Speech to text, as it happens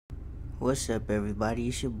What's up, everybody?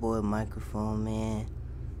 It's your boy Microphone Man.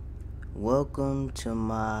 Welcome to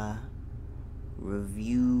my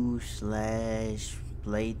review slash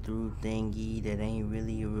playthrough thingy that ain't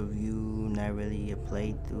really a review, not really a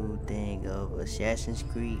playthrough thing of Assassin's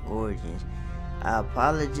Creed Origins. I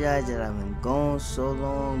apologize that I've been gone so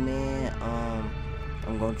long, man.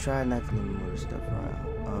 I'm gonna try not to let me move stuff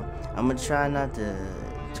around. I'm gonna try not to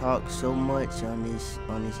talk so much on this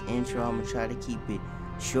intro. I'm gonna try to keep it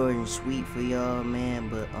short and sweet for y'all, man.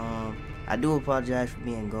 But I do apologize for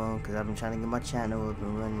being gone because I've been trying to get my channel up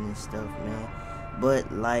and running and stuff, man.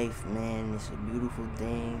 But life, man, it's a beautiful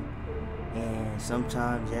thing, and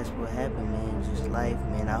sometimes that's what happens, man. Just life,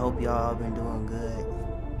 man. I hope y'all all been doing good.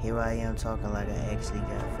 Here I am talking like I actually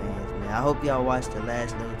got fans, man. I hope y'all watched the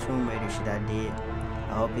last little Tomb Raider shit I did.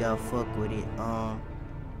 I hope y'all fuck with it.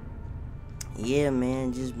 Yeah,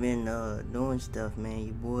 man, just been doing stuff, man.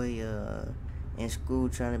 Your boy in school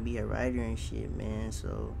trying to be a writer and shit, man.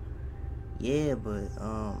 So yeah, but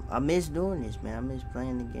I miss doing this, man. I miss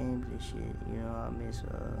playing the games and shit. You know,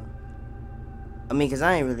 I mean, cause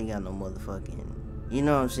I ain't really got no motherfucking, you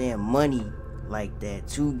know what I'm saying, money like that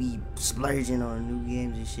to be splurging on new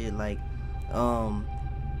games and shit. Like,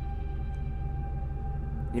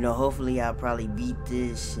 you know, hopefully I'll probably beat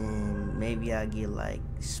this and maybe I'll get like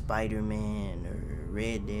Spider-Man or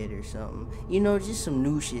Red Dead or something. You know, just some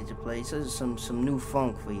new shit to play. So some new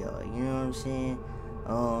funk for y'all. You know what I'm saying?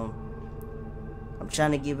 I'm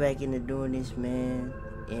trying to get back into doing this, man,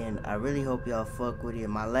 and I really hope y'all fuck with it.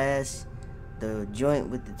 The joint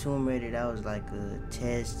with the Tomb Raider, that was like a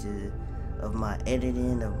test of my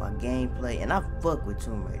editing, of my gameplay, and I fuck with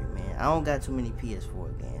Tomb Raider, man. I don't got too many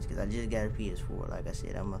PS4 games because I just got a PS4. Like I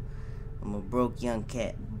said, I'm a broke young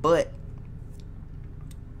cat, but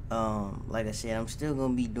like I said, I'm still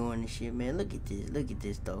gonna be doing this shit, man. Look at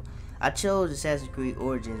this though. I chose Assassin's Creed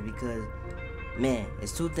Origins because, man,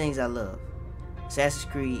 it's two things I love: Assassin's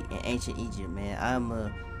Creed and Ancient Egypt, man.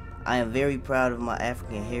 I am very proud of my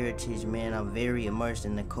African heritage, man. I'm very immersed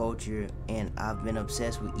in the culture, and I've been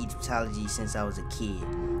obsessed with Egyptology since I was a kid.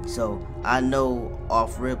 So I know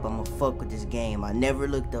off rip I'ma fuck with this game. I never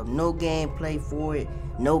looked up no gameplay for it,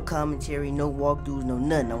 no commentary, no walkthroughs, no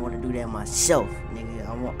nothing. I want to do that myself, nigga.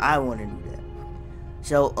 I want to do that.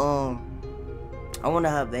 So I want to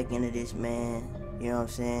hop back into this, man. You know what I'm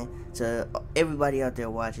saying? So everybody out there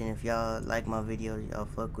watching, if y'all like my videos, y'all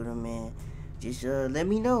fuck with them, man. Just let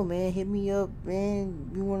me know, man. Hit me up,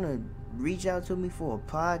 man. You want to reach out to me for a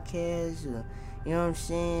podcast? You know what I'm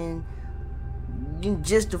saying?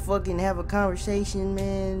 Just to fucking have a conversation,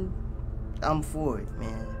 man. I'm for it,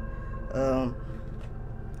 man.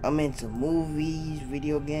 I'm into movies,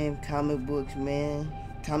 video game, comic books, man.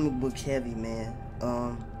 Comic books heavy, man.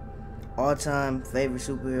 All-time favorite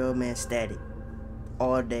superhero, man, Static.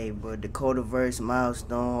 All day, bro. Dakotaverse,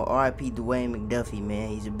 Milestone, R.I.P. Dwayne McDuffie, man.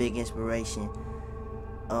 He's a big inspiration.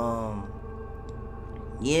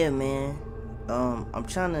 Yeah, man. I'm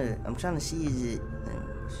trying to see is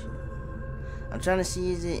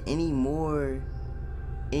it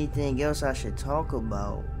anything else I should talk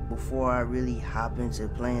about before I really hop into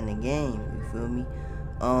playing the game. You feel me?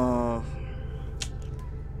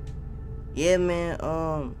 Yeah, man.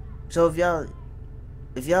 So if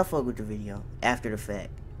y'all fuck with the video after the fact,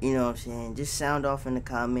 you know what I'm saying, just sound off in the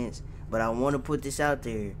comments. But I want to put this out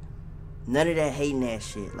there: none of that hating ass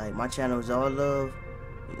shit. Like, my channel is all love.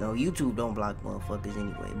 You know, YouTube don't block motherfuckers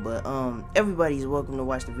anyway. But everybody's welcome to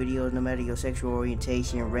watch the videos, no matter your sexual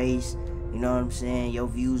orientation, race, you know what I'm saying, your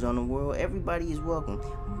views on the world. Everybody is welcome.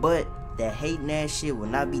 But that hating ass shit will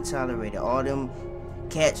not be tolerated. All them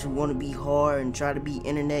cats who want to be hard and try to be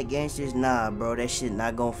internet gangsters, nah, bro, that shit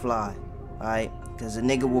not gonna fly. Alright? Cause a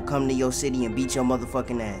nigga will come to your city and beat your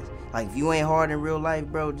motherfucking ass. Like, if you ain't hard in real life,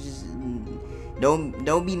 bro, just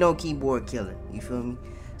don't be no keyboard killer. You feel me?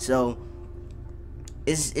 So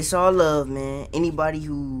it's all love, man. Anybody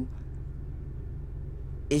who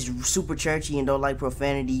is super churchy and don't like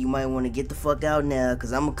profanity, you might want to get the fuck out now,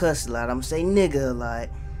 cause I'm a cuss a lot. I'm gonna say nigga a lot.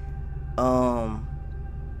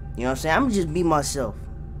 You know what I'm saying? I'm gonna just be myself,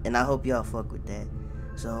 and I hope y'all fuck with that.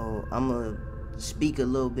 So I'm gonna speak a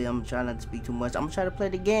little bit. I'm gonna try not to speak too much. I'm gonna try to play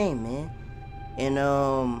the game, man. And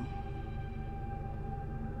I'm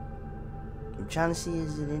trying to see,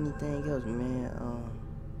 is it anything else, man?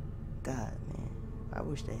 God, man, I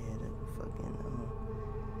wish they had a fucking game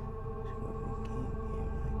like this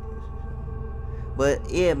or something. But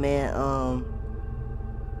yeah, man,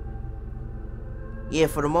 yeah,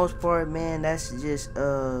 for the most part, man, that's just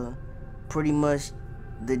pretty much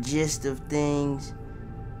the gist of things.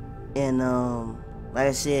 And like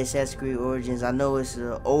I said, Assassin's Creed Origins, I know it's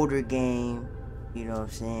an older game, you know what I'm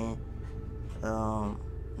saying, No,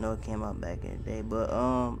 it came out back in the day, but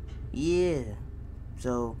yeah.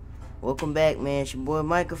 So, welcome back, man. It's your boy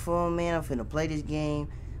Microphone, man. I'm finna play this game.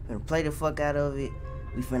 I'm finna play the fuck out of it.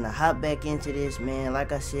 We finna hop back into this, man.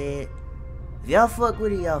 Like I said, if y'all fuck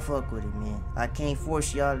with it, y'all fuck with it, man. I can't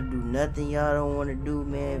force y'all to do nothing y'all don't want to do,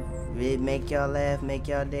 man. If it make y'all laugh, make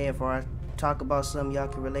y'all dance, or I talk about something y'all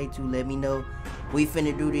can relate to, let me know. We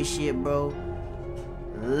finna do this shit, bro.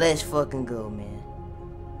 Let's fucking go, man.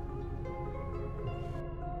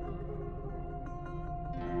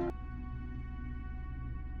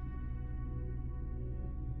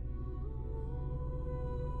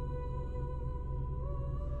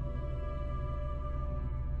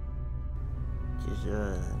 Just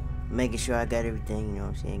making sure I got everything, you know what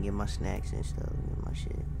I'm saying? Get my snacks and stuff, get my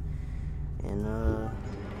shit. And yeah.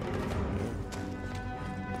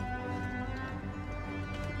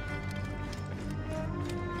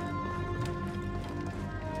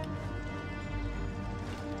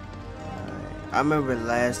 I remember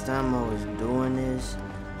last time I was doing this,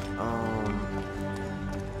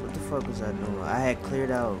 what the fuck was I doing? I had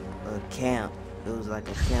cleared out a camp. It was like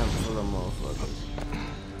a camp full of motherfuckers.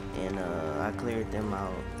 And I cleared them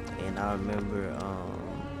out. And I remember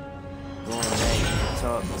going back to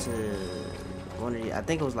talk to one of the, I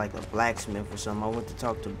think it was like a blacksmith or something. I went to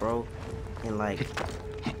talk to bro, and like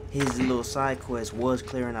his little side quest was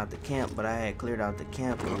clearing out the camp, but I had cleared out the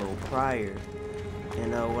camp a little prior.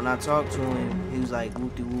 And when I talked to him, he was like,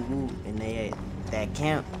 woo-dee woo-woo, and they had that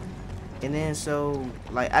camp. And then so,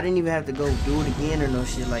 like, I didn't even have to go do it again or no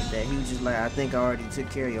shit like that. He was just like, I think I already took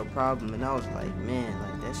care of your problem. And I was like, man,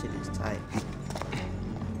 like, that shit is tight.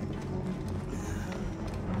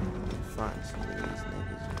 Find some of these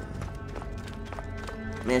niggas,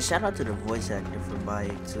 man. Shout out to the voice actor for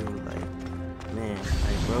Bayek, too. Like, man,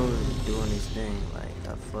 like, bro is doing his thing. Like,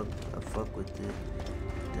 I fuck with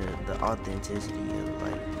the authenticity of,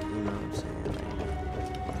 like, you know what I'm saying, like,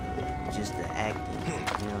 just the acting,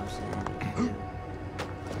 you know what I'm saying?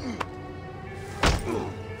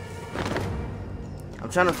 I'm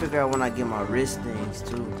trying to figure out when I get my wrist things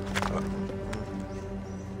too.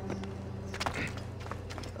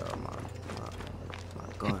 My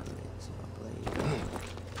gauntlets, my blade.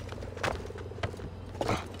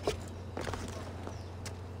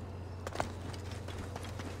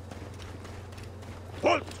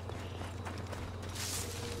 What?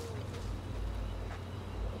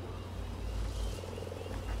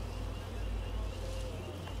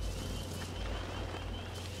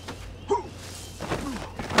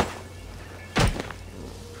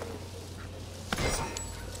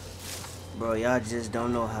 Bro, y'all just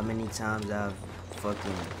don't know how many times I've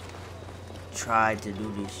fucking tried to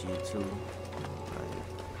do this shit too.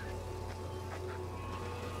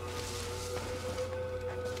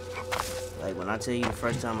 Like when I tell you the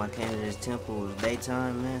first time I came to this temple was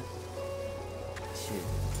daytime, man. Shit.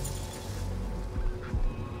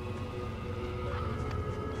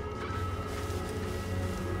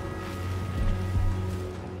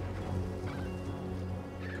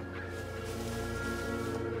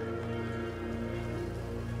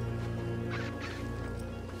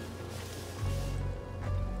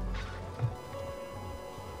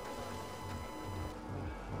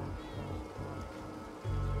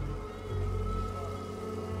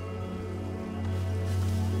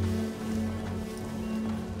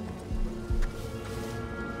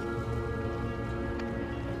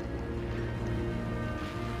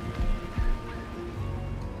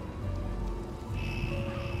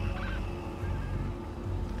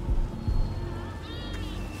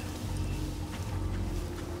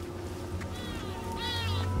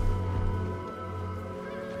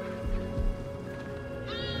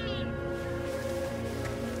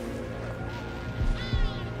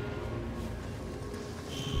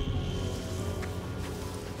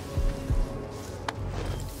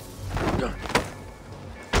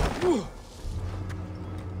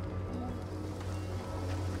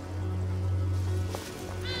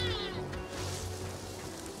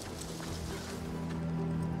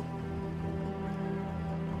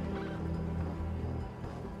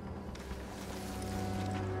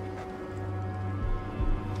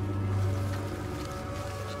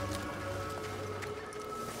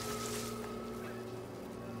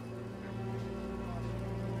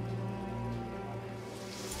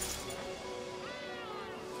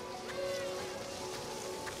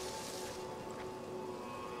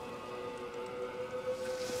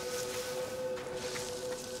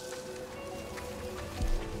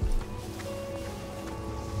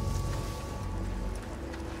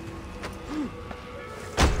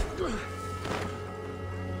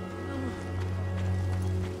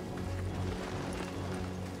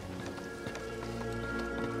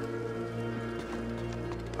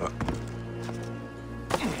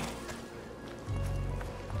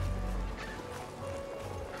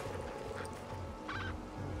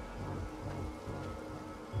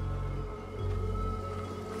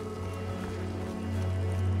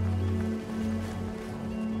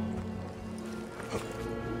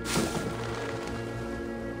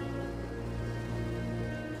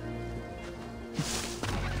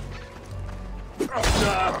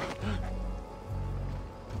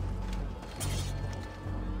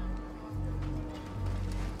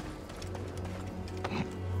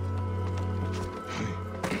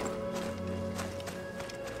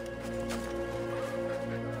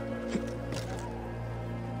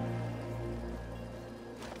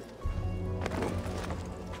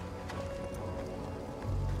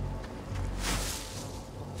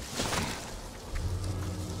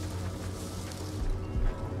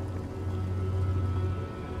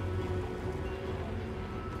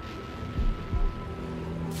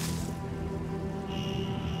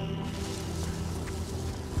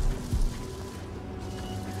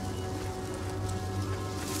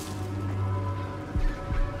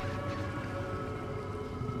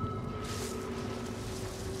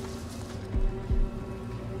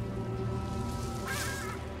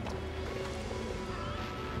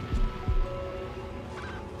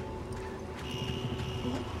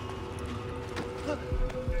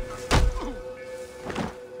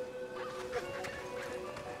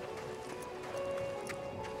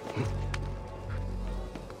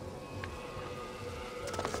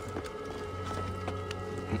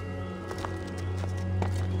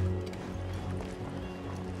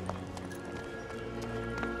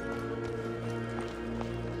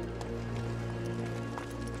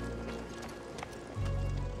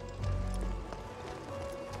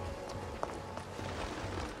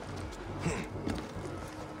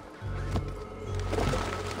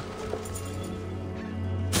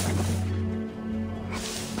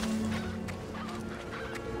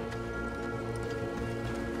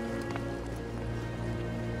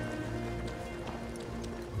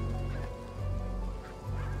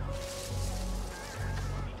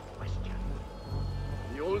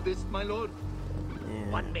 Oldest, my lord? Yeah.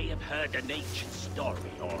 One may have heard an ancient story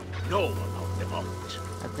or know about the bout.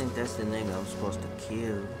 I think that's the nigga I'm supposed to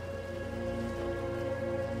kill.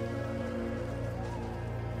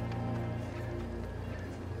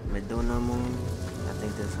 Meduna Moon. I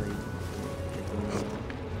think that's how you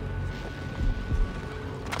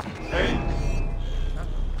Hey!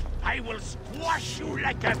 I will squash you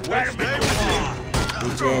like a vermin you are!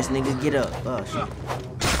 Bitch ass nigga, get up. Oh shit.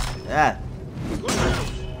 Ah.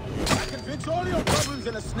 I can fix all your problems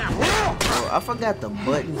in a snap. Oh, I forgot the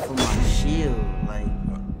button for my shield. Like.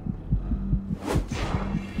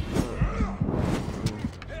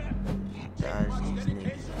 Dodge these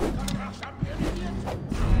niggas.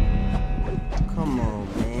 Come on,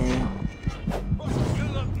 man.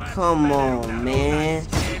 Come on, man.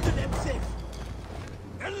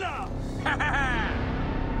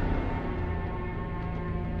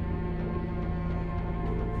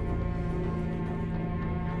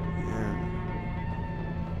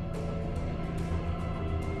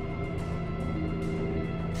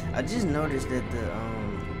 I just noticed that the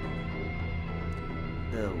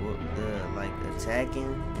like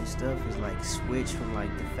attacking and stuff is like switched from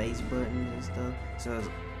like the face buttons and stuff. So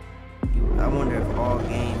I wonder if all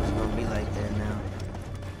games are gonna be like that now.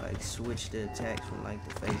 Like switch the attacks from like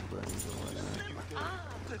the face buttons or whatnot.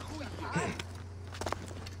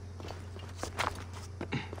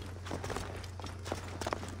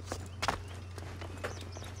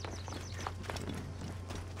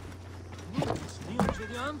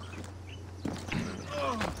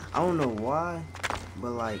 I don't know why,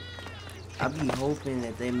 but like I be hoping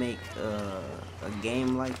that they make a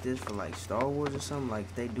game like this for like Star Wars or something.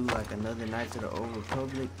 Like they do like another Knights of the Old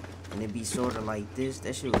Republic, and it be sort of like this.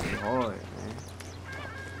 That shit would be hard, man.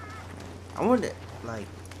 I wonder, like,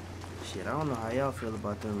 shit. I don't know how y'all feel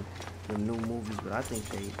about them new movies, but I think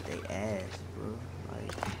they ass, bro.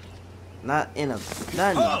 Like, not in a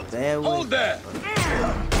bad way. Hold there.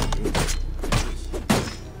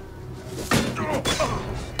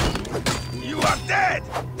 You are dead!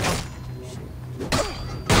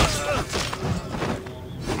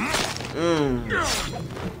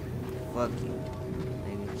 Fuck you,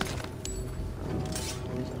 nigga.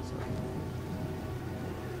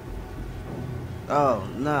 Oh,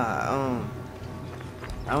 nah,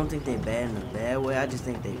 I don't think they bad in a bad way. I just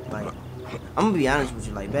think they, like, I'm gonna be honest with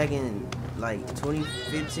you, like, back in, like,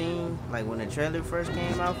 2015, like, when the trailer first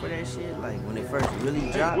came out for that shit, like, when it first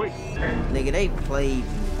really dropped, nigga, they played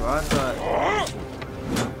me, bro. I thought,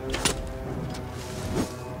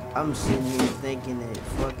 I'm sitting here thinking that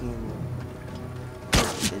fucking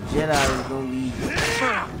the Jedi is gonna be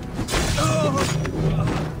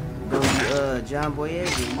John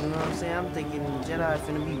Boyega, you know what I'm saying? I'm thinking the Jedi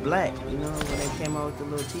finna be black, you know, when they came out with the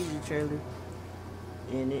little teaser trailer,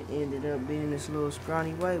 and it ended up being this little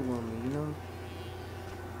scrawny white woman, you know?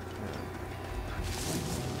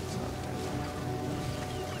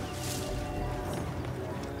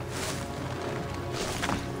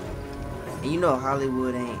 And you know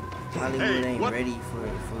Hollywood ain't ready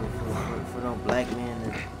for no black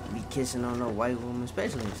man to be kissing on no white woman,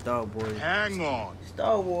 especially in Star Wars. Hang on.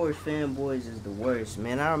 Star Wars fanboys is the worst,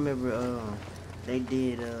 man. I remember they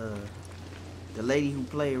did the lady who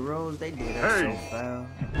played Rose, they did her so foul.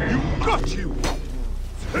 You got you.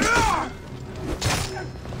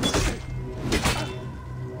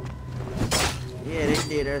 Yeah, they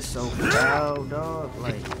did her so foul, dog.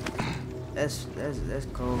 Like that's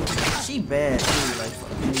cold. She bad too, like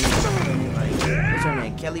fucking like what's her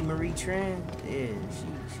name? Kelly Marie Tran? Yeah, she you know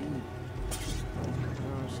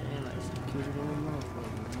what I'm saying? Like she cuter than a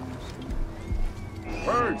motherfucker, you know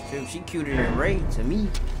what I'm saying? She cuter than Ray to me. You know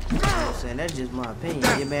what I'm saying? That's just my opinion.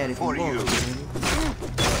 Get mad if you want,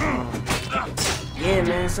 yeah,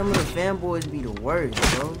 man, some of the fanboys be the worst,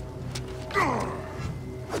 bro.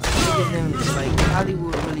 Niggas them, like,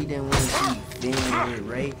 Hollywood really didn't want to see Finn with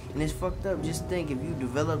Ray. And it's fucked up. Just think, if you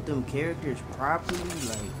develop them characters properly,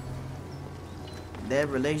 like, that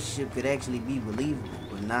relationship could actually be believable.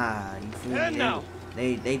 But nah, you feel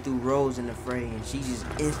me? They threw Rose in the fray, and she just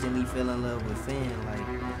instantly fell in love with Finn. Like,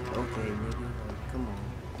 okay, nigga, like, come on.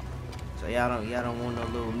 So y'all don't want no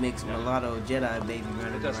little mixed mulatto Jedi baby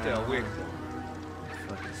running around.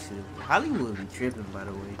 Fucking shit. Hollywood be tripping, by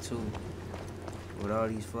the way, too. With all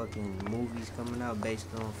these fucking movies coming out based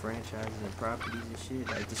on franchises and properties and shit.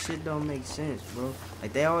 Like, the shit don't make sense, bro.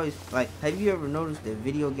 Like, they always, like, have you ever noticed that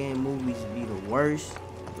video game movies be the worst?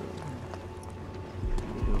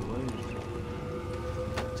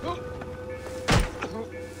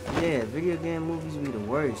 Yeah, video game movies be the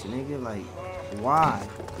worst, nigga. Like, why?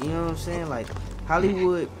 You know what I'm saying? Like,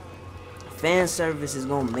 Hollywood fan service is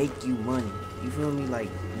gonna make you money. You feel me? Like,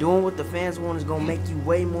 doing what the fans want is gonna make you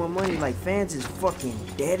way more money. Like, fans is fucking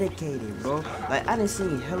dedicated, bro. Like, I done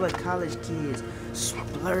seen hella college kids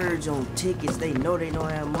splurge on tickets they know they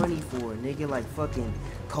don't have money for, nigga. Like, fucking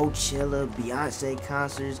Coachella, Beyonce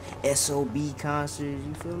concerts, SOB concerts.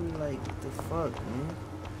 You feel me? Like, what the fuck, man?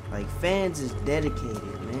 Like, fans is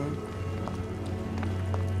dedicated, man.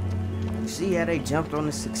 You see how they jumped on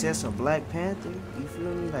the success of Black Panther? You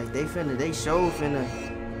feel me? Like, they finna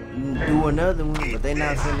do another one, but they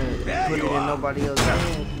not finna put it in nobody else's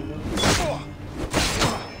hands, you know?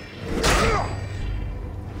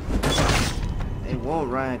 They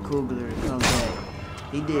want Ryan Coogler to come back.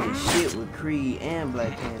 He did his shit with Creed and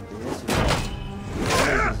Black Panther. That's a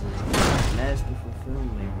masterful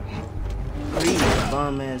filmmaker. Creed is a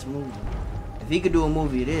bomb-ass movie. If he could do a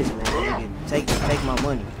movie of this, man, he could take my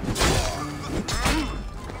money.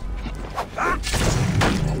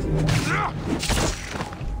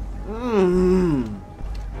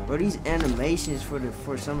 Bro, these animations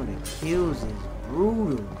for some of the kills is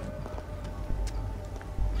brutal.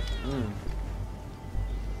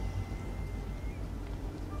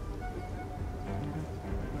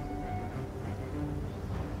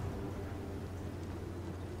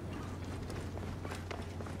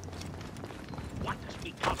 What has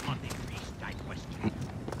become of the priest, I question?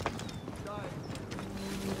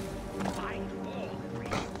 Find all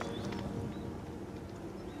priests.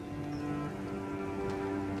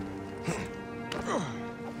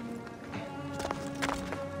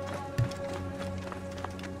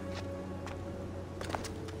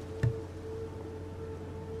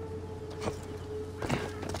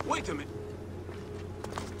 Wait a minute.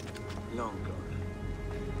 Long gone.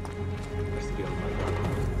 Let's get on my guard.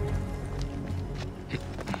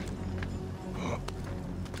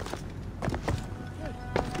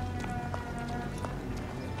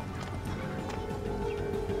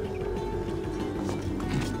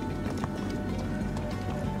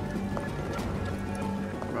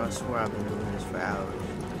 Bro, I swear I've been doing this for hours.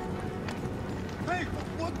 Hey,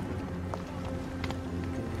 what?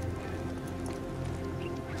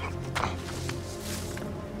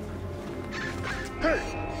 Hey,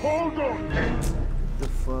 hold on. The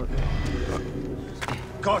fuck?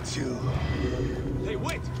 Got you. Hey,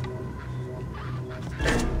 wait!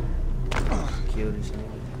 Kill this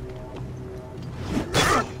nigga.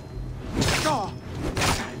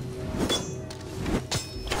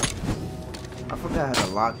 I forgot how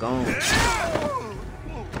to lock on.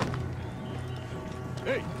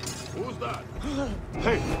 Hey, who's that?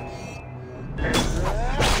 Hey.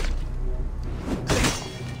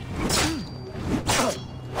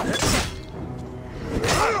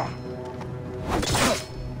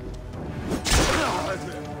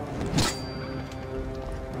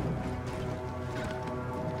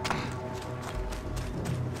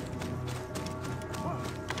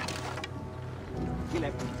 He'll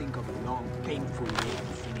have to think of a long, painful way to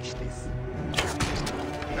finish this.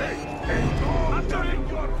 Hey, I'm doing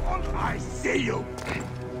your own. I see you.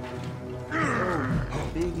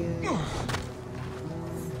 Big ass.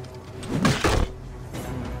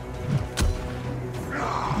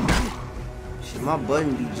 Shit, my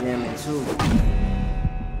button be jamming too.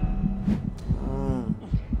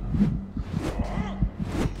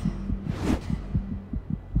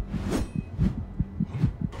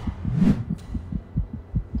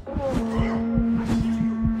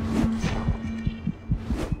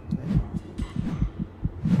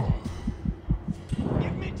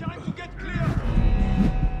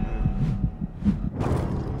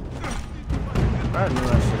 I knew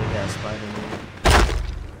I should have got Spider-Man.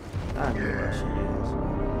 I knew I should have got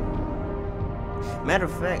Spider-Man. Matter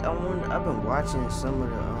of fact, I've been watching some of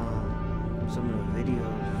the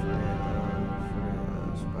videos for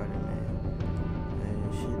the Spider-Man.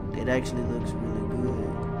 And shit, it actually looks really good.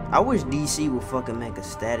 I wish DC would fucking make a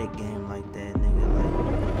static game like that, nigga.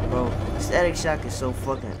 Like, bro, Static Shock is so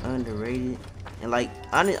fucking underrated. And like,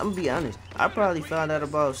 I'm gonna be honest, I probably found out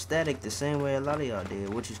about Static the same way a lot of y'all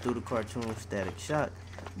did, which is through the cartoon Static Shock.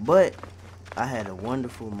 But I had a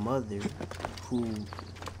wonderful mother who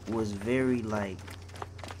was very like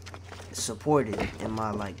supportive in my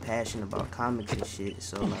like passion about comics and shit.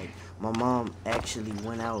 So like, my mom actually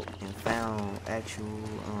went out and found actual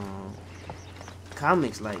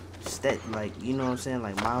comics, like you know what I'm saying,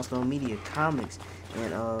 like Milestone Media comics.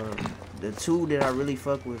 And the two that I really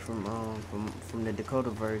fuck with from the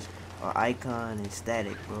Dakotaverse are Icon and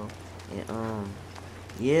Static, bro. And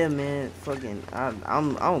yeah, man, fucking I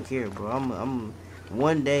don't care, bro. I'm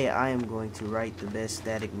one day I am going to write the best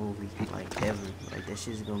Static movie like ever. Like that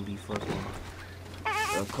shit's gonna be fucking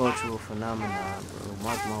a cultural phenomenon, bro.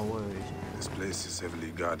 Mark my words. This place is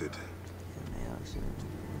heavily guarded. Yeah, man, I'm saying.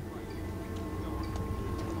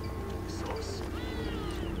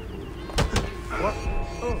 What?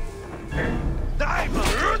 Oh.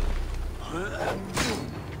 Diamond!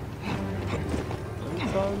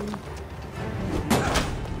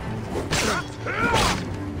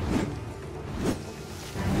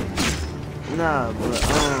 Nah, but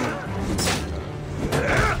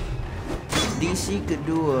DC could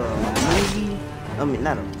do a movie. I mean,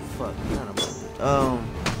 not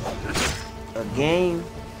a game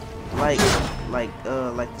like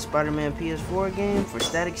the Spider-Man PS4 game for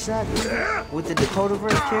Static Shock with the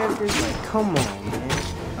Dakotaverse characters. Like, come on, man.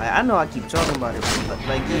 Like, I know I keep talking about it, but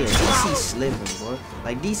like, yeah, DC slipping, bro.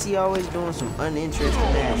 Like, DC always doing some uninteresting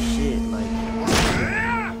ass shit, like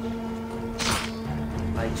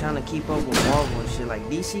trying to keep up with Marvel and shit. Like,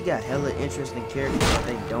 DC got hella interesting characters that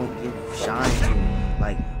they don't give shine to,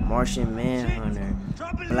 like Martian Manhunter,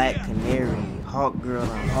 Black Canary, Hawkgirl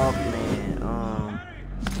and Hawkman,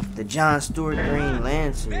 the John Stewart Green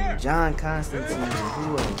Lantern, John Constantine,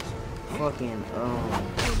 who else? Fucking,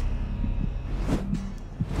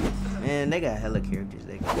 man, they got hella characters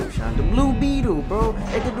they can give shine. The Blue Beetle, bro.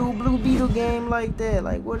 They could do a Blue Beetle game like that.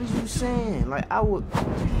 Like, what is you saying? Like, I would...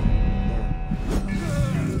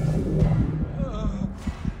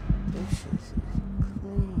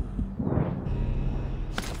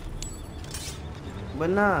 But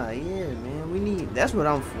nah, yeah, man, we need, that's what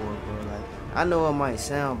I'm for, bro. Like, I know it might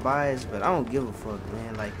sound biased, but I don't give a fuck,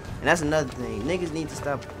 man. Like, and that's another thing. Niggas need to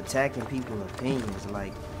stop attacking people's opinions.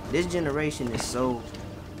 Like, this generation is so,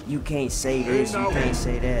 you can't say this, you can't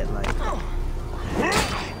say that. Like,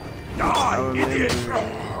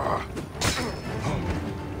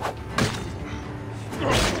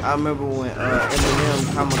 I remember when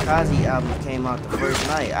Eminem Kamikaze album came out the first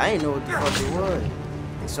night. I didn't know what the fuck it was.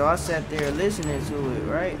 So I sat there listening to it,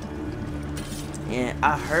 right? And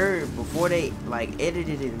I heard, before they like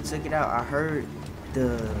edited it and took it out, I heard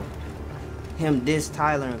him diss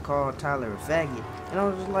Tyler and call Tyler a faggot. And I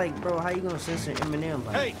was just like, bro, how you gonna censor Eminem?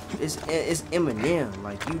 Like, it's Eminem.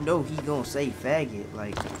 Like, you know he gonna say faggot.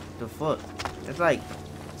 Like, the fuck? It's like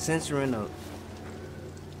censoring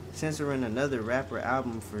another rapper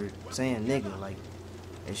album for saying nigga. Like,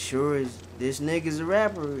 as sure as this nigga's a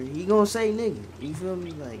rapper, he gonna say nigga. You feel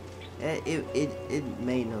me? Like, it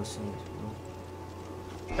made no sense,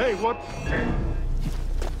 bro. Hey, what?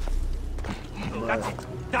 But,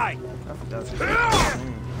 Die! I forgot what I was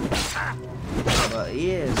saying. But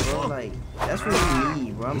yeah, bro, like, that's what we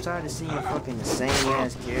need, bro. I'm tired of seeing fucking the same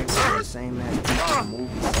ass characters, the same ass people in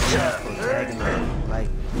movies, same ass protagonists. Like,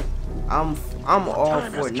 I'm all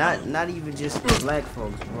for it. Not even just black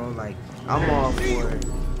folks, bro. Like, I'm all for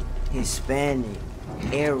Hispanic,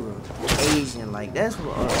 Arab, Asian. Like, that's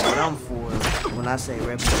what I'm for when I say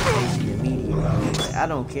representation in media, bro. Like, I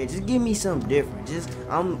don't care. Just give me something different. Just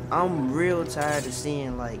I'm real tired of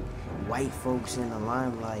seeing like white folks in the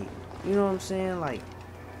limelight. You know what I'm saying? Like,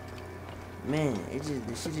 man,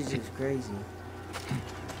 the shit is just crazy.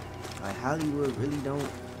 Like Hollywood really don't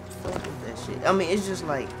fuck with that shit. I mean, it's just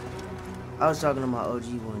like I was talking to my OG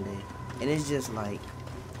one day, and it's just like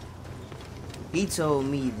he told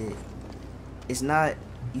me that it's not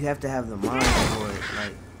you have to have the mind for it.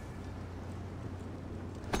 Like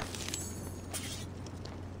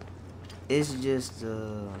it's just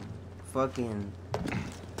fucking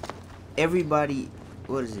everybody.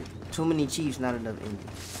 What is it? Too many chiefs, not enough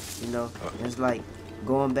Indians. You know, and it's like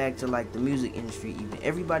going back to like the music industry. Even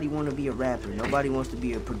everybody want to be a rapper. Nobody wants to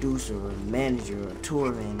be a producer or a manager or a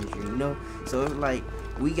tour manager. You know, so it's like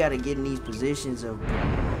we got to get in these positions of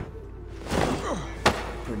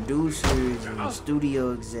producers and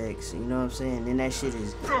studio execs. You know what I'm saying? Then that shit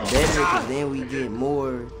is better because then we get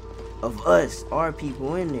more of us, our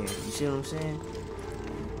people in there. You see what I'm saying?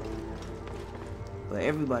 But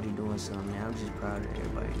everybody doing something, man. I'm just proud of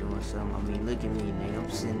everybody doing something. I mean, look at me, nigga. I'm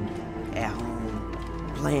sitting at home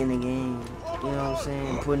playing the game. You know what I'm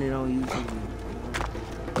saying? Putting it on YouTube. You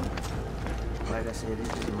know? Like I said, this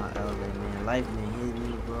is my outlet, man. Life been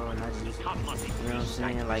hitting me, bro, and I just, you know what I'm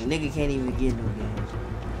saying? Like, nigga can't even get new games.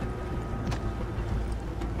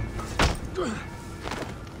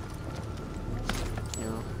 You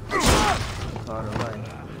know? It's part of life.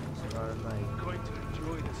 It's part of life.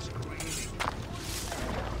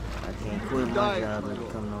 I can't quit my job and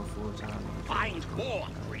become no full-time. Find more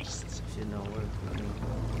priests. Shit don't work for me.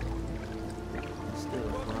 It's still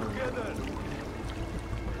fun.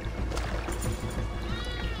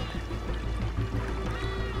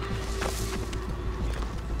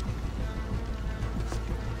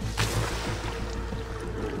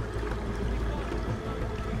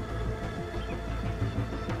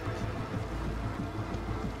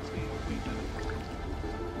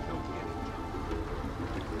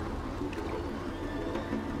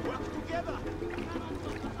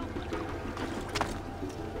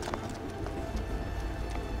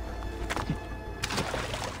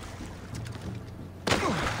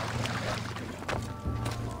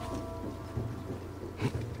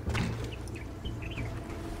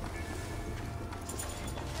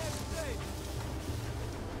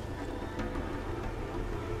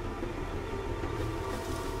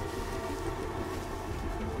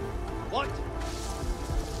 What?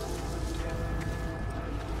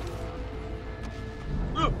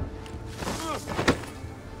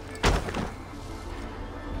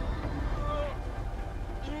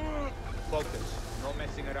 Focus. No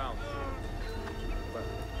messing around. Well,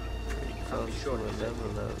 So short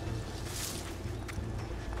level up.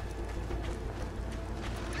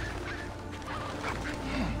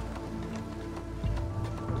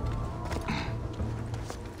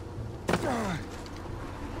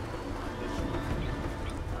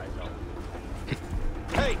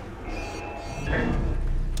 Hey!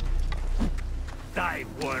 Die,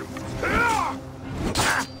 worm!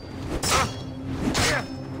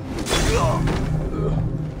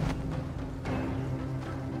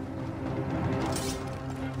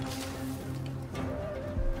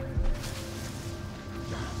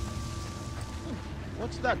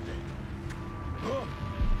 What's that thing?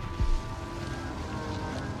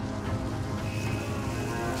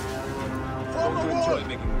 From the wall! Enjoy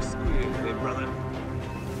making me squeal, eh, brother?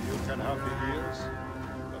 You can have the ears,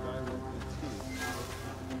 but I want the teeth.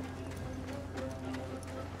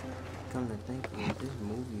 Come to think of it, this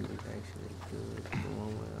movie was actually good. The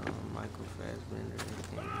one with Michael Fassbender that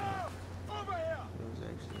came out. It was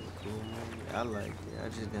actually a cool movie. I liked it. I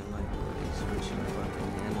just didn't like the way they switched the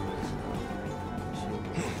fucking anime stuff. Shit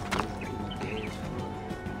was dead as fuck.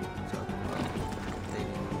 Talk about they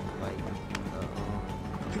didn't like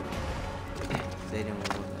they didn't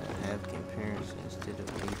want African parents instead of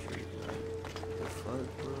nature. Like the fuck,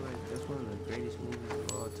 bro? Like that's one of the greatest movies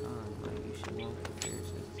of all time. Like you should want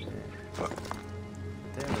comparisons to that.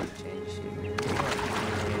 That really changed shit, man.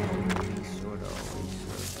 Sort of always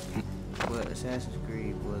suck. But Assassin's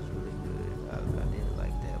Creed was really good. I did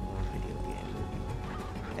like that one video game movie.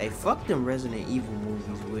 Hey, fuck them Resident Evil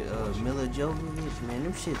movies with Mila Jovovich, man.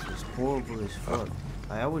 Them shits was horrible as fuck.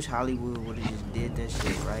 Like I wish Hollywood would have just did that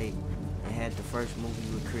shit right and had the first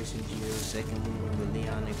movie with Chris and Jill, second movie with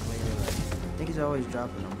Leon and Claire. Like niggas always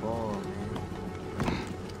dropping the ball, man.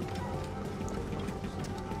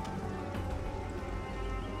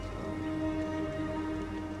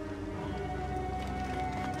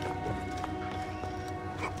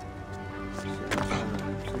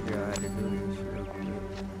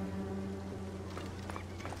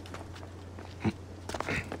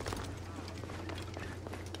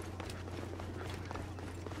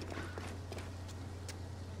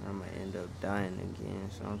 I might end up dying again,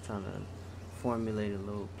 so I'm trying to formulate a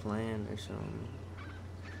little plan or something.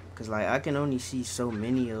 Cause like I can only see so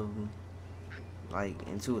many of them, like,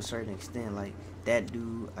 and to a certain extent. Like that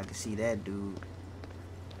dude, I can see that dude.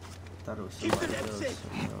 Thought it was somebody else.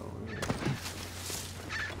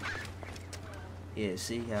 Yeah,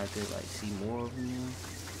 see how I could like see more of them now?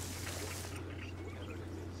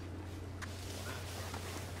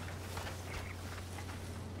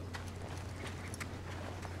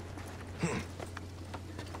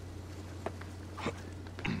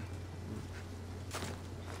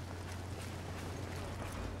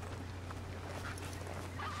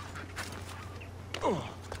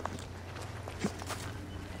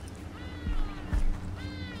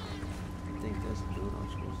 I think that's the dude I'm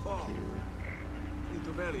supposed to kill. Need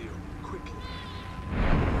to bury you, quickly.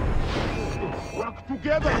 Work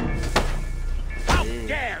together! How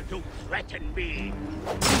dare you threaten me?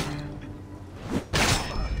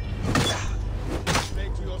 Play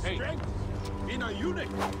to your strength. In a unit.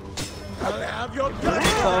 I'll have your gun. You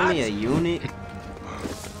call me a unit?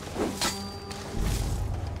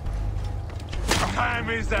 Time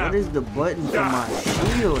is up. What is the button for my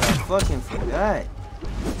shield? I fucking forgot.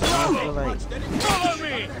 I feel like Follow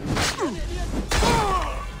me.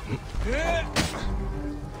 Good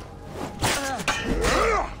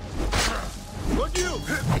you.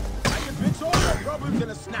 I can fix all your problems in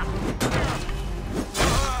a snap.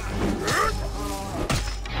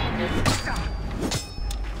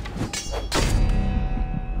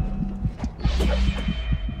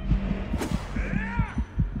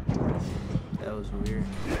 that was weird.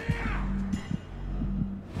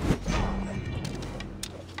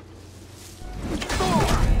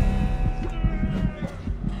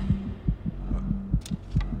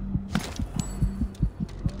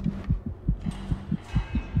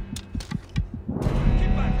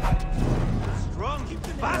 Strong. Keep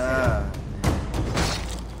the Ah.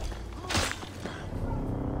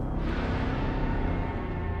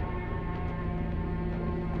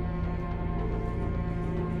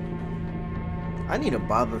 I need a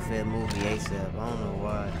Boba Fett movie ASAP. I don't know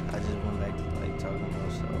why. I just went back to like talking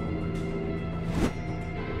about Star Wars.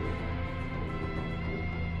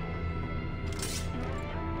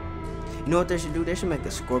 You know what they should do? They should make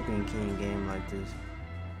a Scorpion King game like this.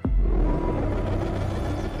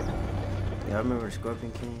 Yeah, I remember the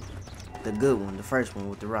Scorpion King. The good one, the first one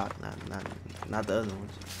with the rock, not the other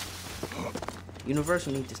ones.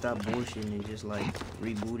 Universal needs to stop bullshitting and just like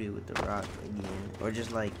reboot it with the rock again, or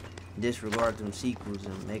just like disregard them sequels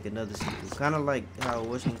and make another sequel. Kind of like how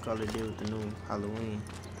whatchamacallit did with the new Halloween.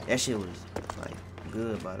 That shit was like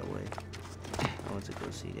good, by the way. I went to go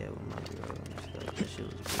see that with my girl and stuff. That shit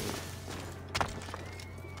was good.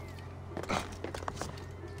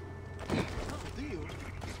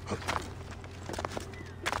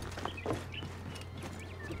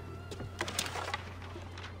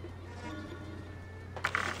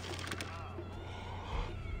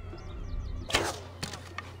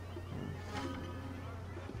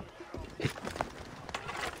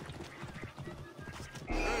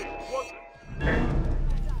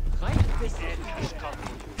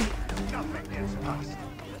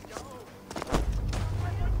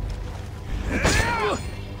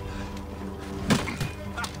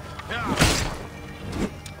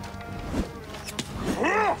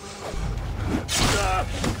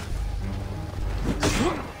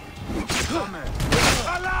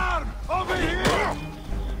 Alarm! Over here!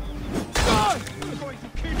 I'm going to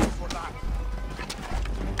kill you for that.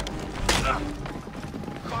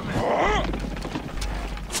 Come here.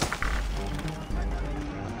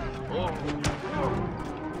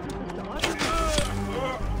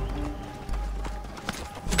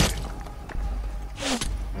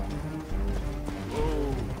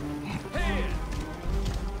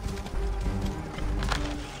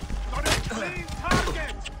 Got a clean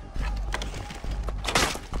target!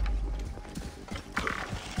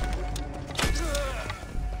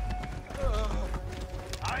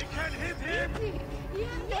 I can hit him!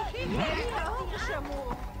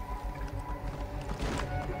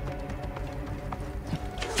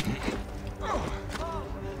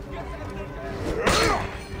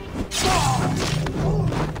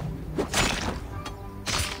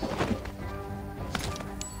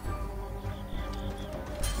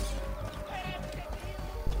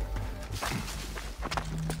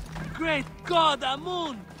 Great God,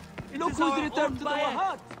 Amun! Look who's returned to the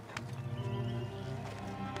Wahat!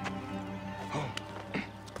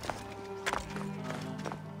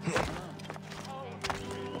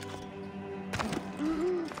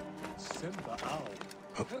 Simba out.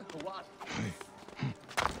 What?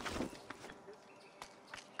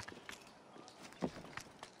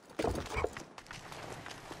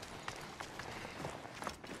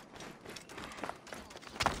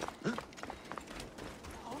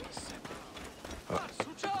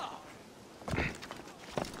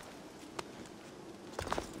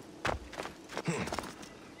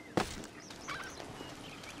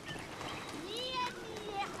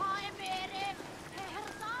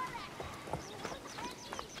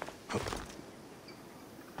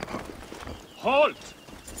 Halt!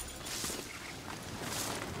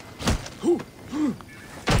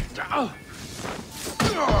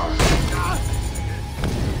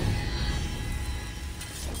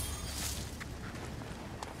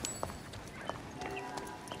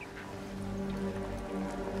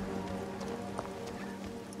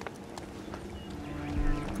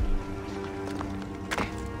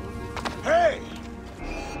 Hey!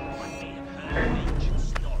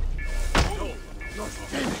 No, not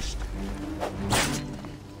finished.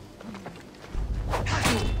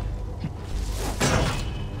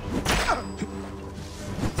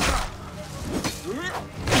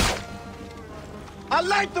 I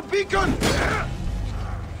light the beacon!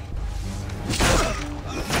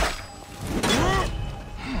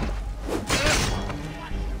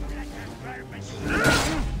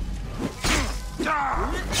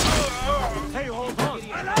 Hey, hold on!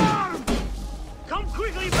 Alarm! Come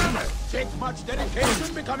quickly, brother! Take much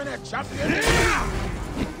dedication becoming a champion?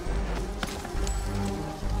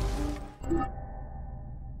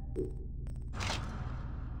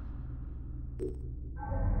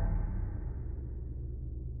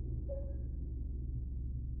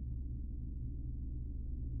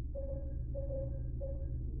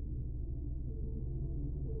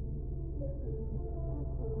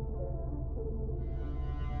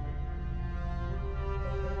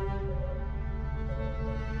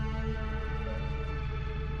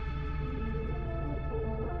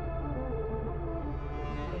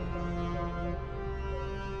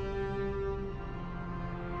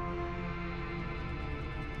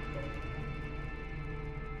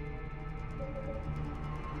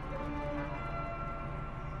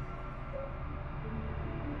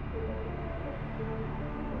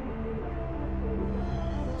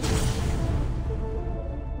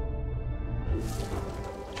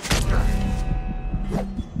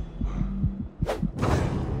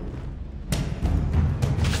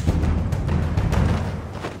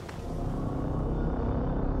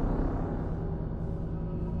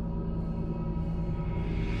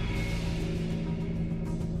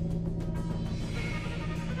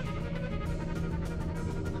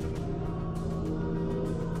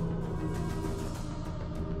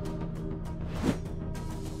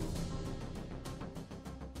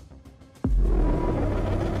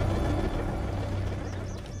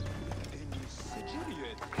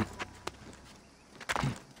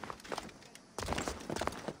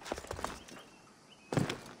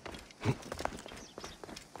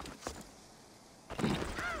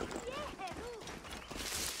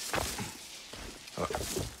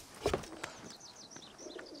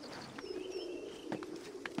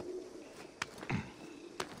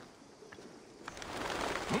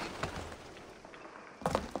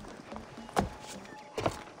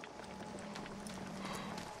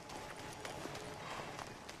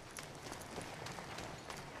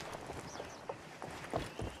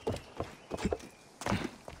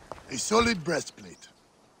 A solid breastplate.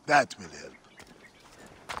 That will help.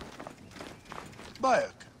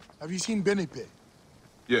 Bayek, have you seen Benipe?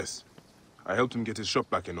 Yes. I helped him get his shop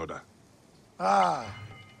back in order. Ah,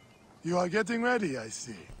 you are getting ready, I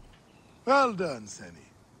see. Well done, Senny.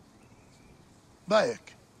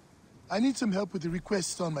 Bayek, I need some help with the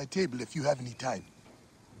requests on my table if you have any time.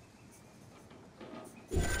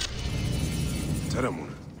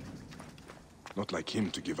 Teramun. Not like him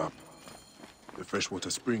to give up. The freshwater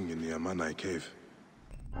spring in the Amanai cave.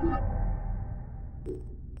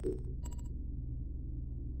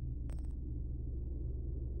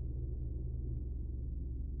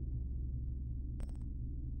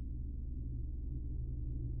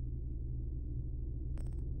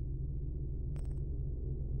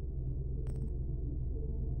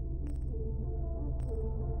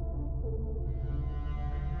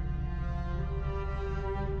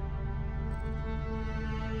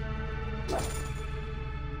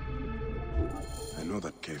 I know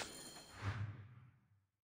that cave.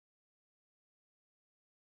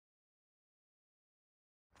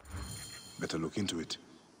 Better look into it.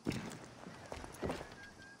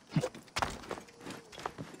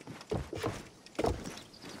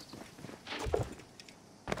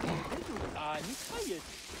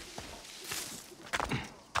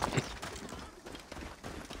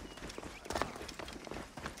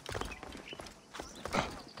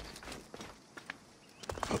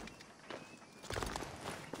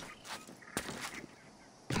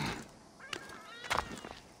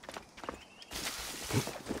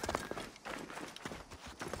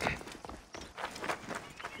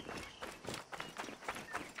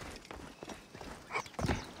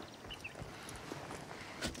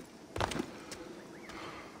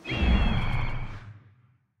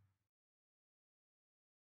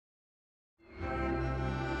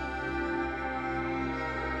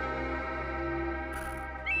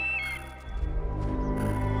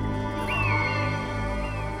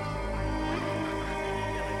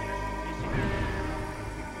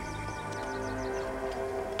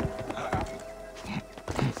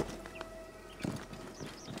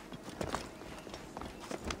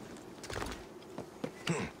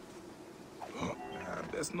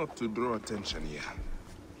 best not to draw attention here.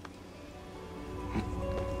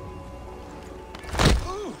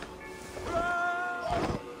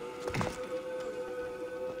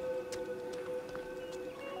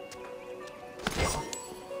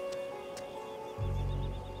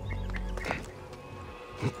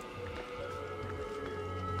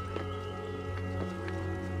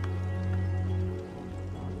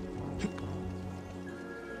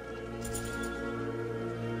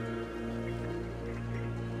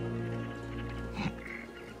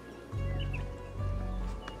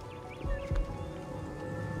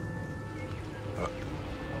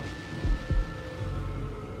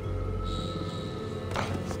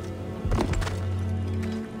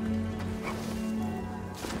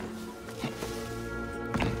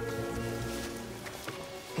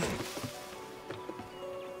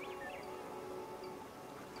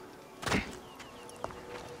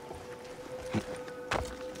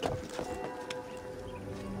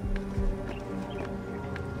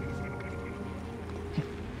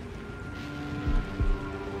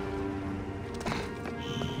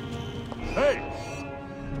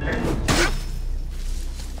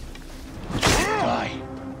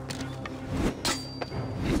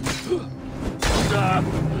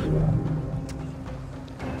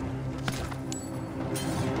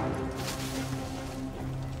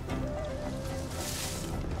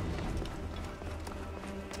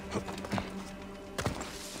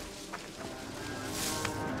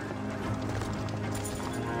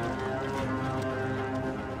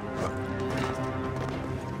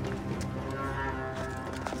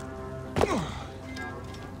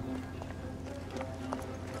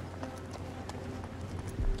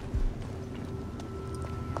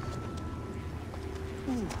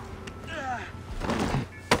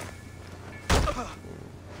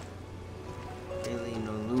 There ain't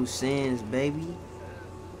no loose ends, baby.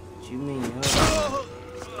 What you mean, huh?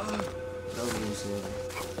 No loose ends.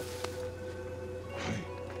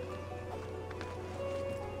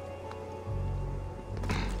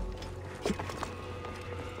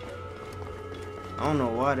 I don't know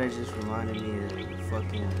why that just reminded me of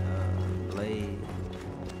fucking Blade.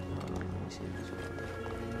 Let me see this one.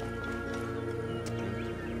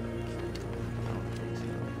 I don't think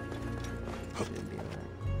so. Should be alright.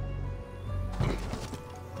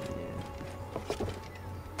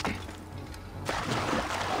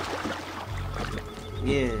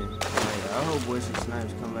 Yeah, like, I hope Wesley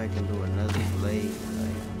Snipes come back and do another Blade.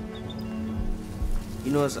 Like,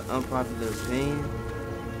 you know, it's an unpopular opinion.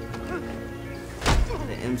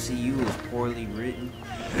 The MCU is poorly written.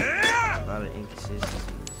 A lot of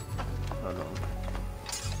inconsistencies. Hold on.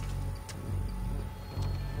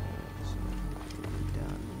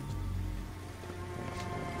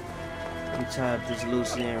 Let me tie up this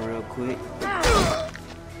loose end real quick.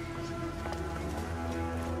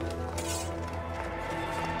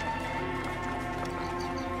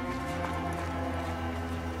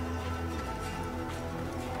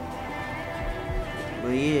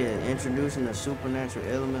 But yeah, introducing a supernatural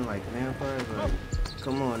element like vampires, like,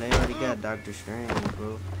 come on, they already got Doctor Strange,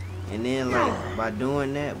 bro. And then, like, by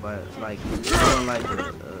doing that, by, like, doing, like,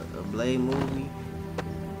 a Blade movie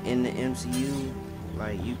in the MCU,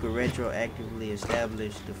 like, you could retroactively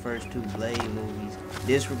establish the first two Blade movies,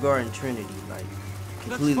 disregarding Trinity, like,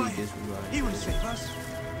 completely disregarding He will Trinity. save us.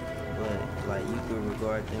 But, like, you could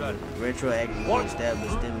regard them, retroactively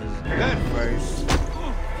establish them as the first,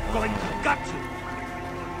 Going to gut you.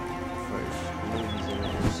 first movies in the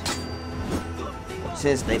MCU.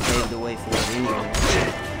 Since they paved the way for it anyway.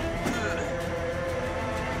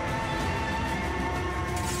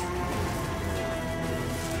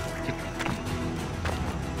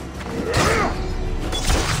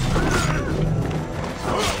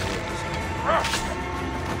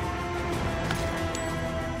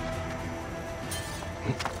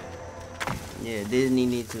 Yeah, Disney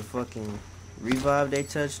needs to fucking revive their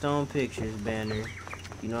Touchstone Pictures banner.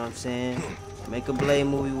 You know what I'm saying? Make a Blade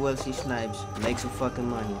movie with Wesley Snipes. Make some fucking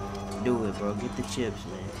money. Do it, bro. Get the chips,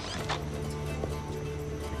 man.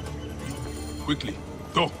 Quickly,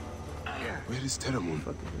 go! Where is Terramoon?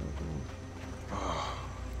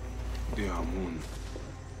 Dear Moon.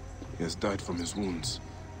 He has died from his wounds.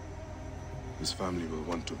 His family will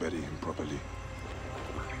want to bury him properly.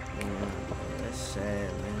 That's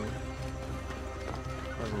sad, man.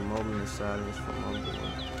 That was a moment of silence for my boy.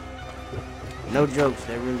 No jokes,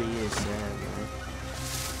 that really is sad, man.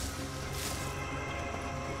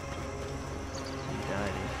 He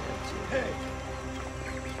died in captivity.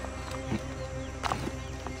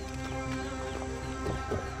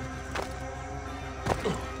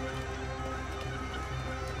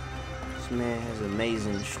 This man has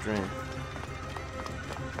amazing strength.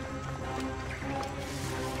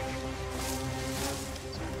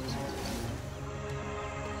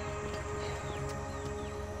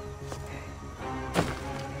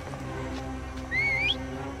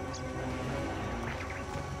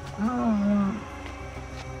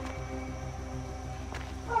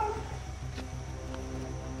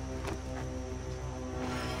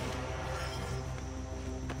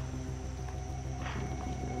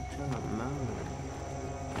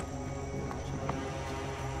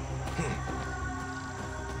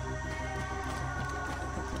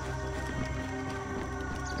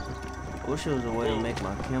 Wish there was a way to make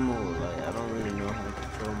my camo, like, I don't really know how to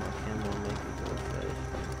control my camo and make it go fast.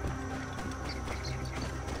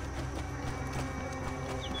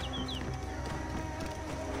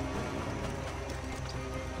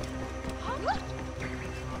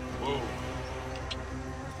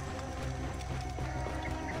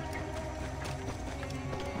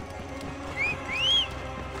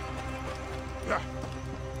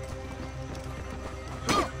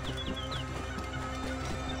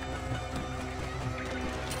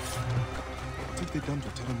 What have they done to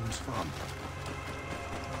Telemon's farm?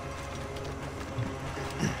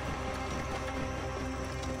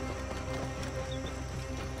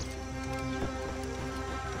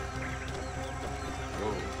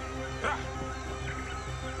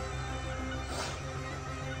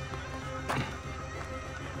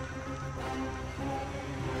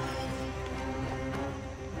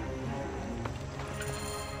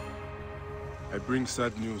 I bring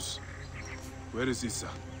sad news. Where is Issa?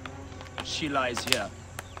 She lies here,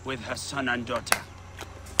 with her son and daughter.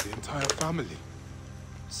 The entire family?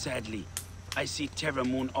 Sadly, I see Terra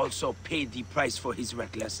Moon also paid the price for his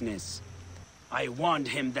recklessness. I warned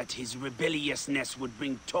him that his rebelliousness would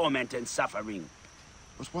bring torment and suffering.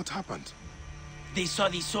 But what happened? They saw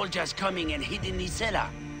the soldiers coming and hid in the cellar.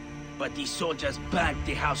 But the soldiers burnt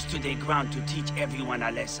the house to the ground to teach everyone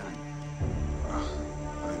a lesson.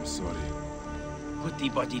 I'm sorry. Put the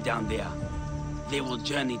body down there. They will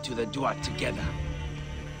journey to the Duat together.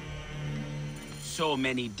 So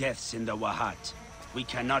many deaths in the Wahat. We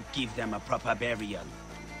cannot give them a proper burial.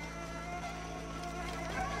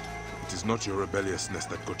 It is not your rebelliousness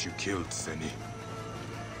that got you killed, Seni.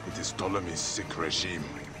 It is Ptolemy's sick regime.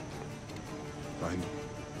 Fine.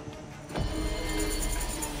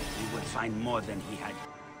 We will find more than he had.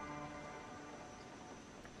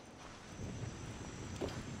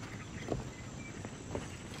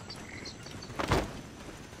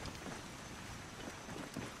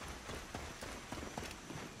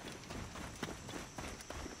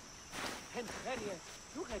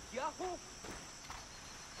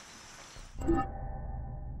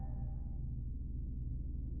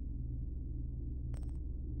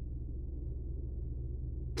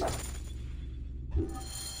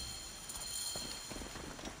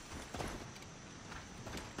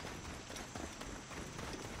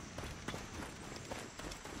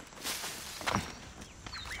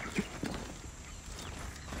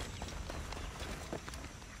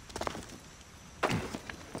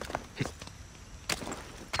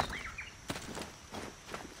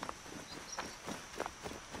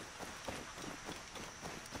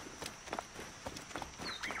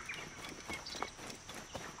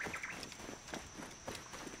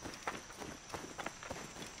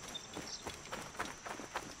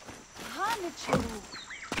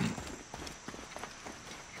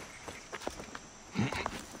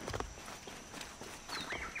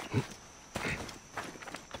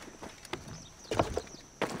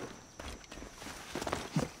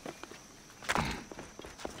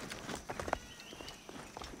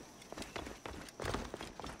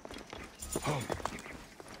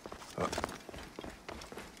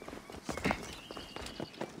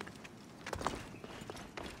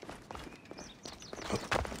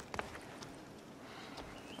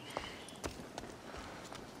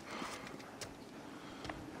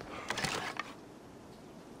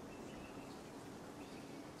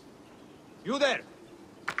 You there!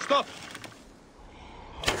 Stop!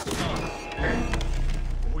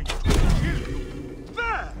 We kill you!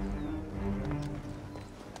 There!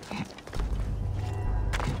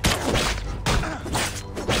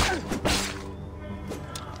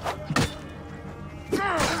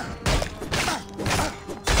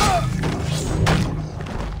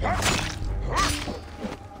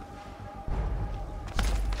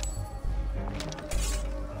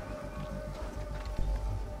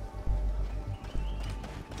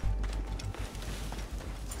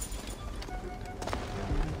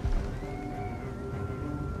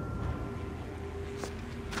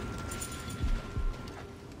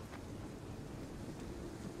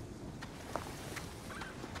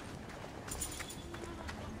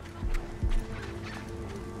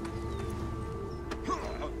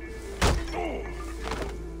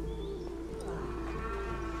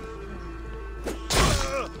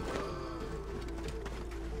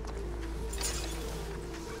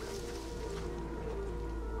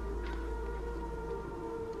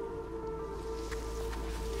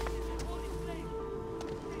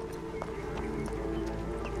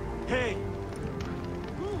 Hey!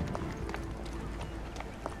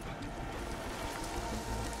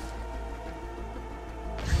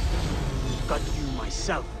 Got you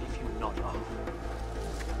myself if you nod off.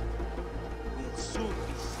 soon be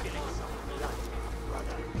spilling some blood,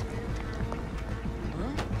 brother.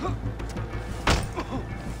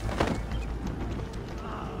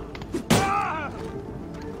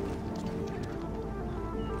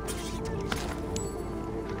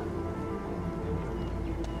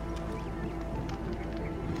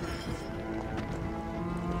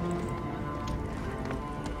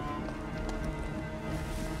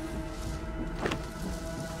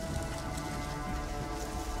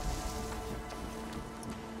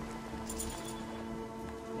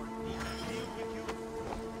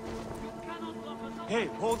 Hey,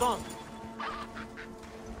 hold on.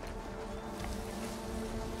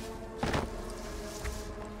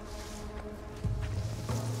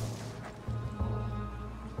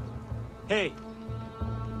 Hey,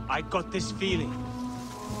 I got this feeling.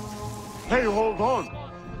 Hey, hold on!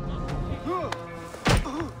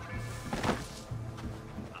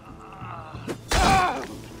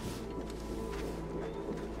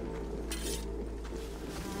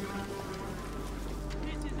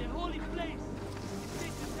 This is a holy place.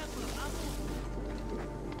 Take the temple of Amun.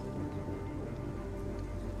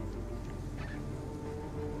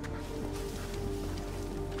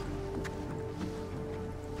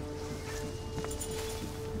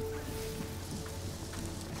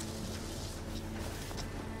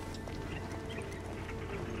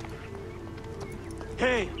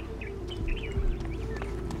 Hey!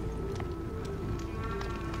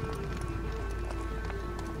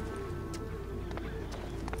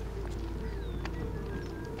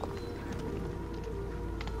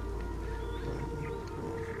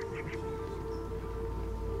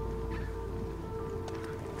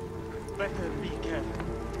 Better be careful.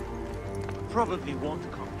 Probably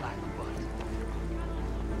won't come back, but...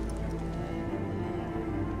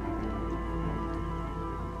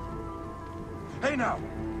 Hey now!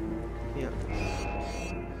 Yep.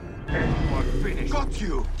 One finished. Got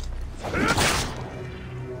you!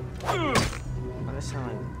 Oh, that sound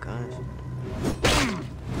like a gunshot.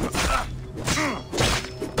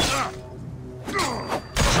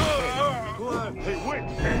 Hey, wait!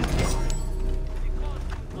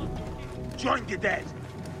 Join the dead.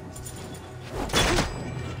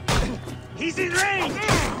 He's in range!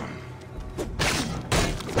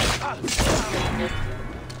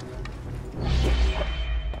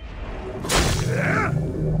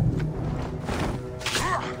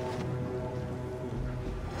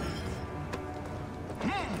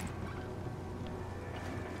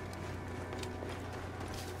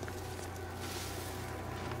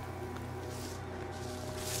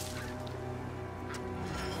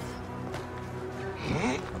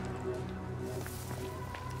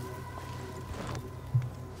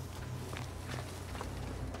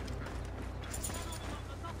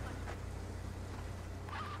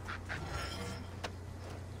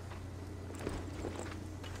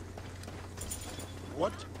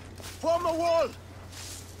 What? Form a wall!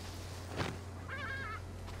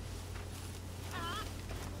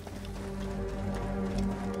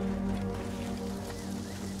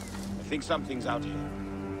 I think something's out here.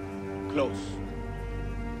 Close.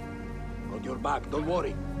 Got your back, don't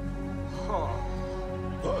worry. Oh,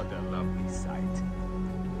 what a lovely sight.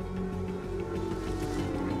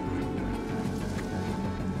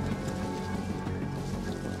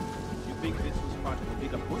 You think this was part of a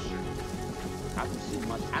bigger push? Haven't seen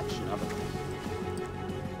much action of it.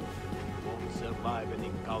 Won't survive an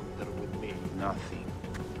encounter with me. Nothing.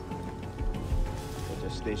 Better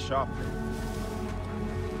stay sharp.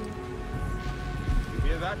 You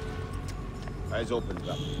hear that? Eyes opened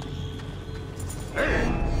up.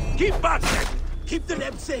 Keep back, then! Keep the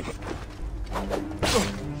Lemme safe!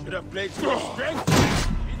 Should have played some strength.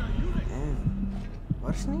 Damn.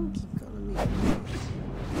 Why does name keep calling me?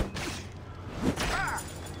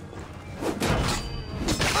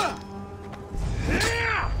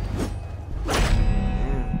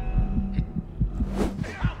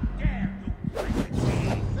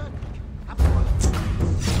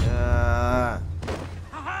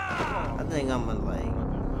 I think I'm gonna like,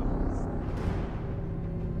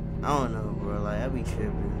 I don't know, bro. Like I be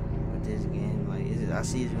tripping with this game. Like I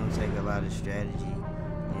see it's gonna take a lot of strategy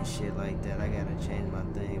and shit like that. I gotta change my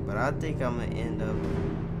thing, but I think I'm gonna end up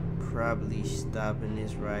probably stopping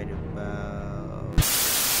this right about